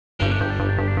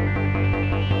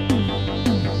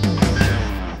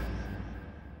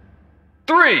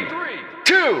3,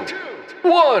 2,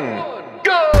 1,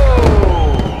 go!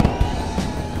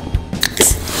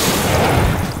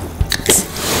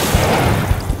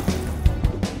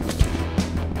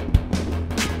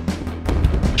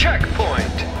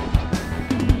 Checkpoint.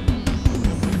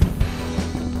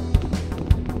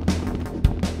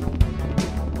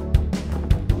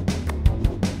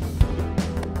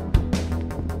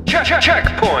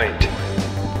 Checkpoint.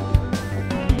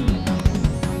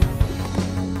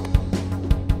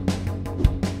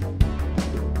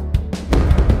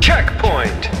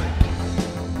 Checkpoint.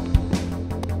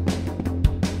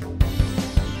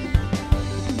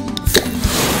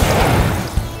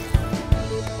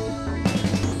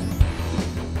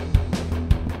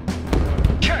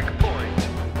 Checkpoint.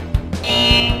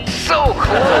 So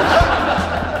close.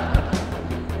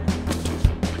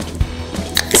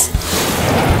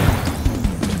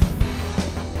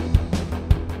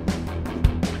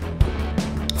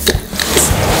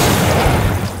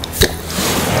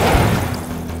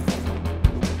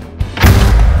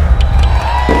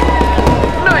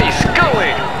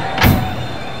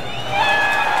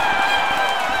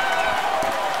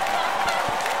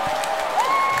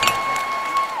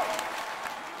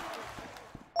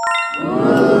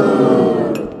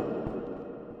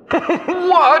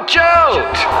 Watch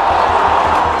out!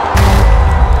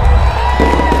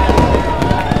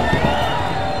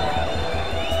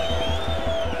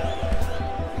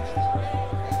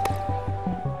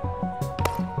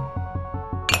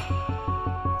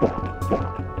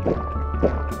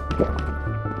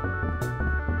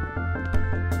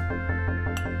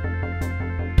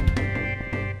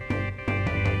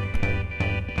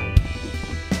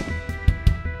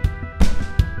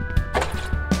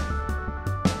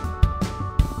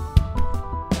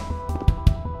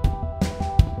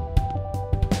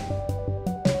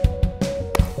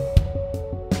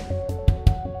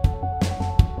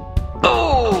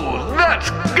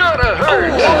 Gotta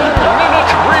hurt! 1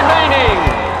 minute remaining!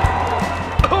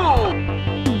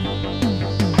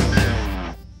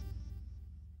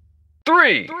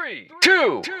 3,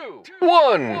 2,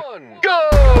 1, go!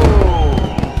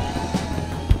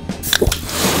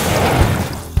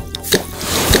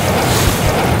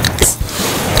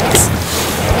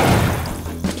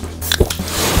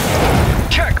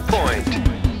 Checkpoint!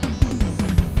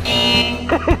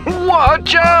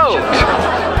 Watch out!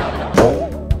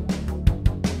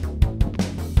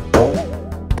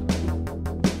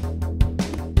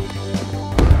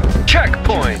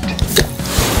 Checkpoint.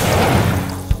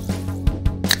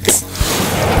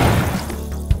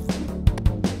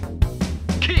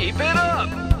 Keep it up.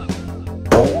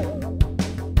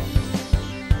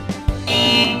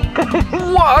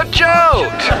 Watch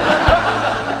out.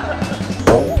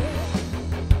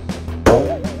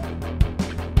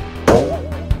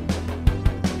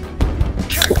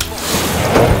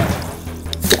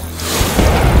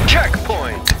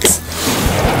 Checkpoint.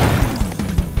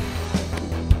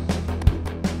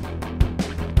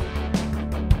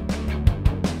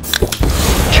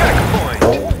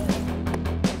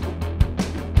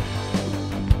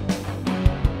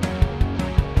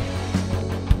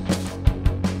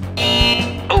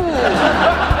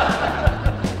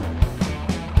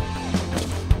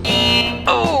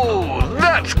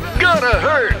 Gotta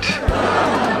hurt!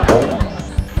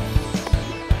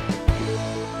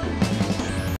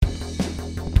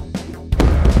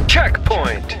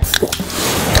 Checkpoint!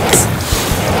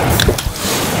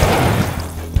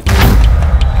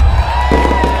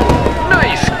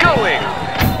 Nice going!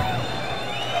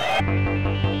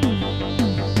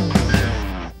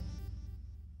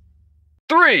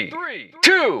 3,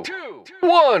 2,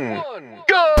 1,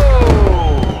 go!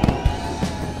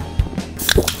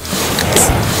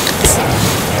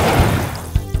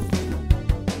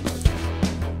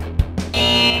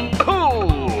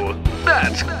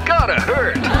 That's gotta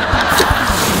hurt!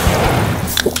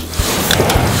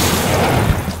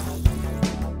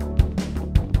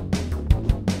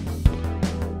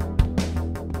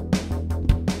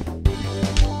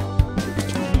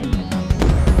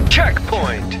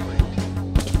 Checkpoint!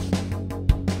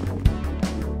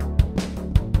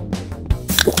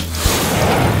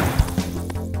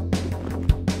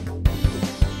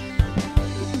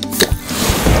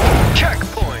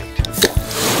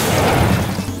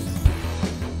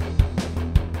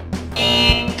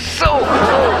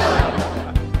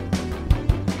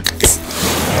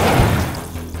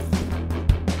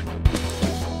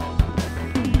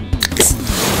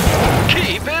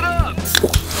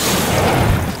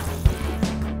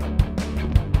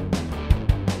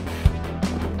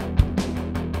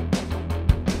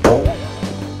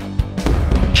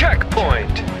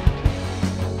 Checkpoint!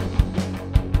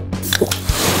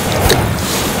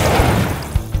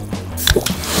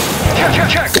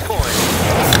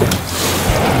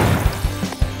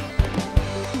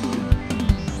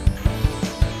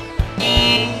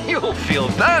 You'll feel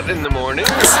that in the morning.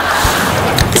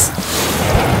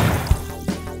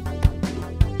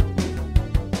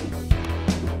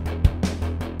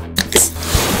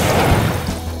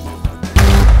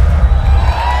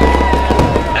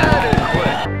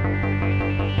 Adequate.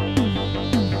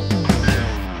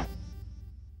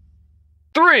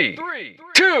 3,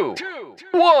 2,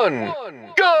 1,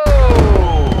 go!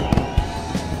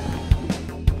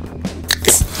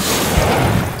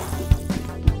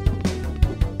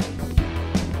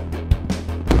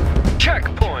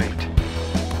 Checkpoint.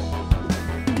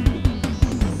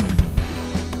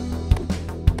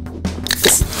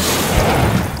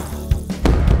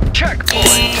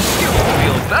 Checkpoint. You'll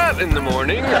feel that in the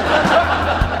morning.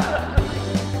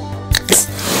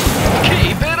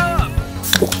 Keep it up.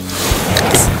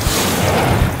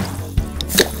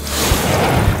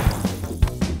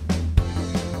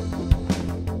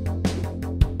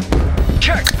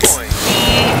 Checkpoint.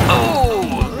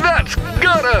 Oh, that's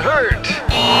gotta hurt.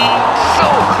 So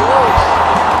close.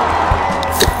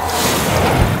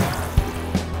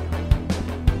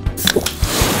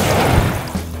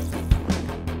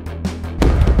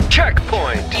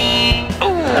 Checkpoint.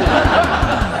 Ooh.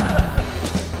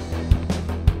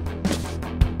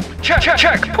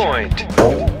 Checkpoint.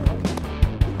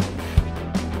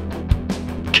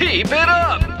 Keep it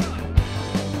up.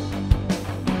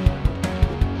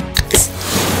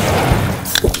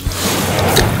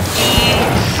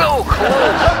 So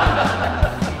close.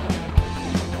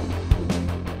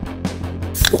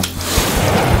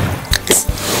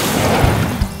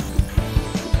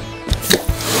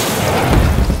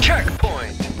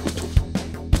 Checkpoint.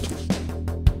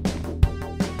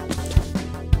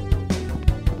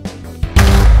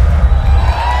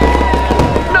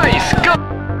 Nice go.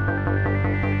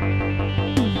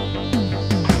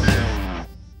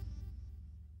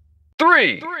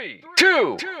 3,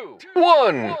 2,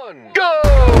 1, go!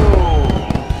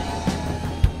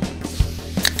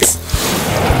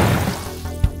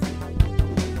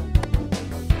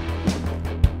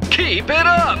 Keep it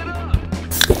up!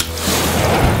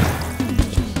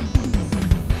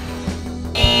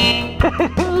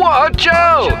 Watch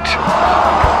out!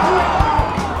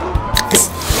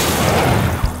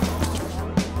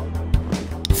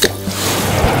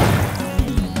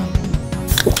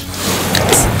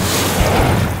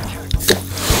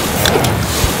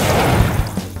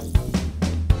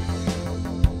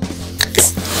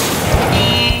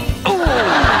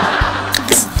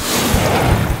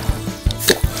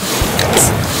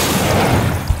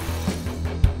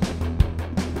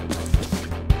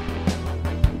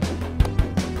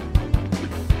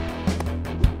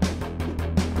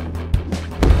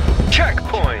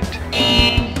 Checkpoint!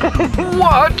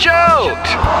 Watch out!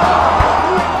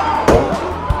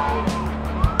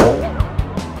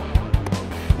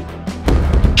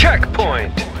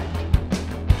 Checkpoint!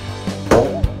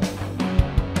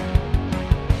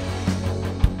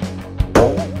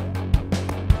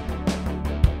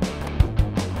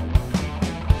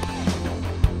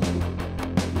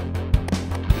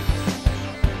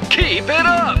 Keep it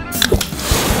up!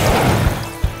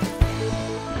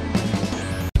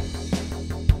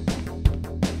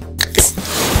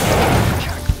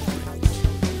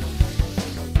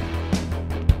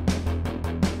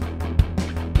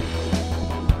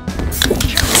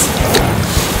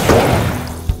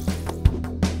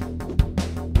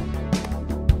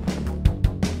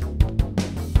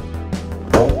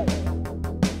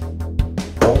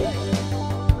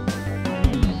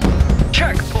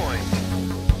 Checkpoint.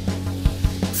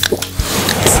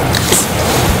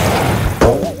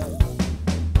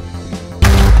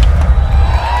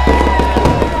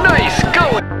 Nice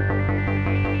going.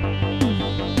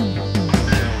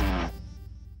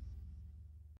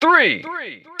 3,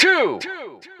 2,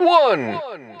 1,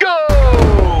 go!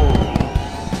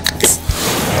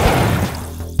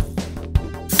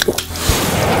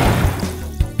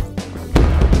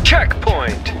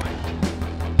 Checkpoint.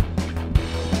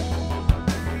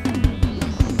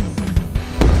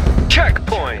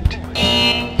 Checkpoint.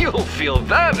 You'll feel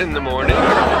that in the morning.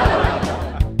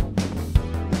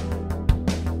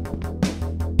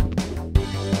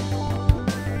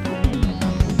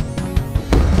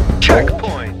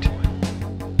 Checkpoint.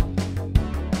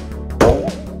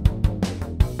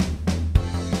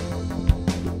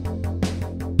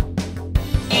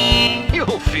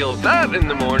 You'll feel that in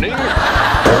the morning.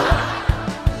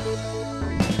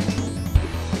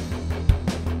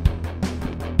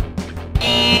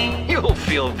 You'll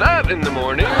feel that in the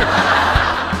morning.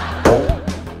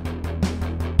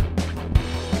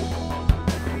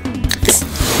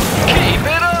 Keep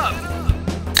it up.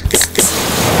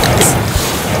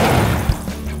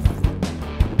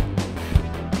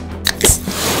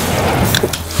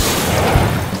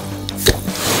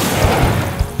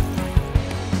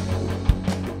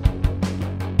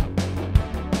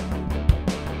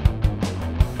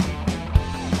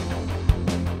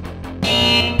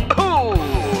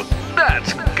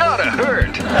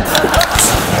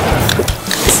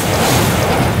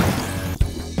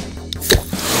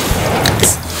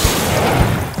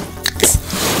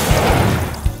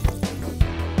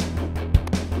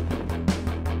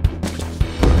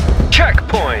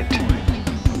 Checkpoint.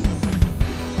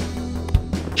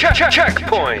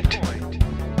 Checkpoint.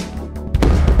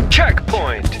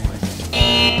 Checkpoint.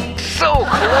 So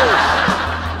close.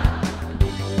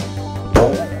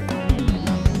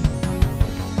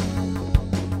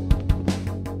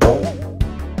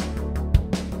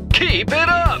 Keep it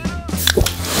up.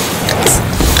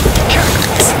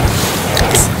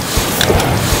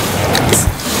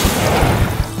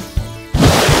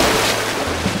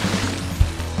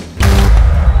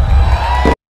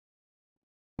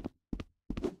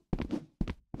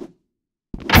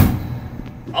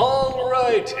 All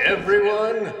right,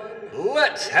 everyone,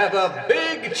 let's have a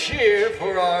big cheer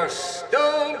for our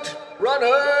Stunt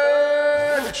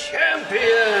Runner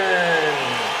Champion!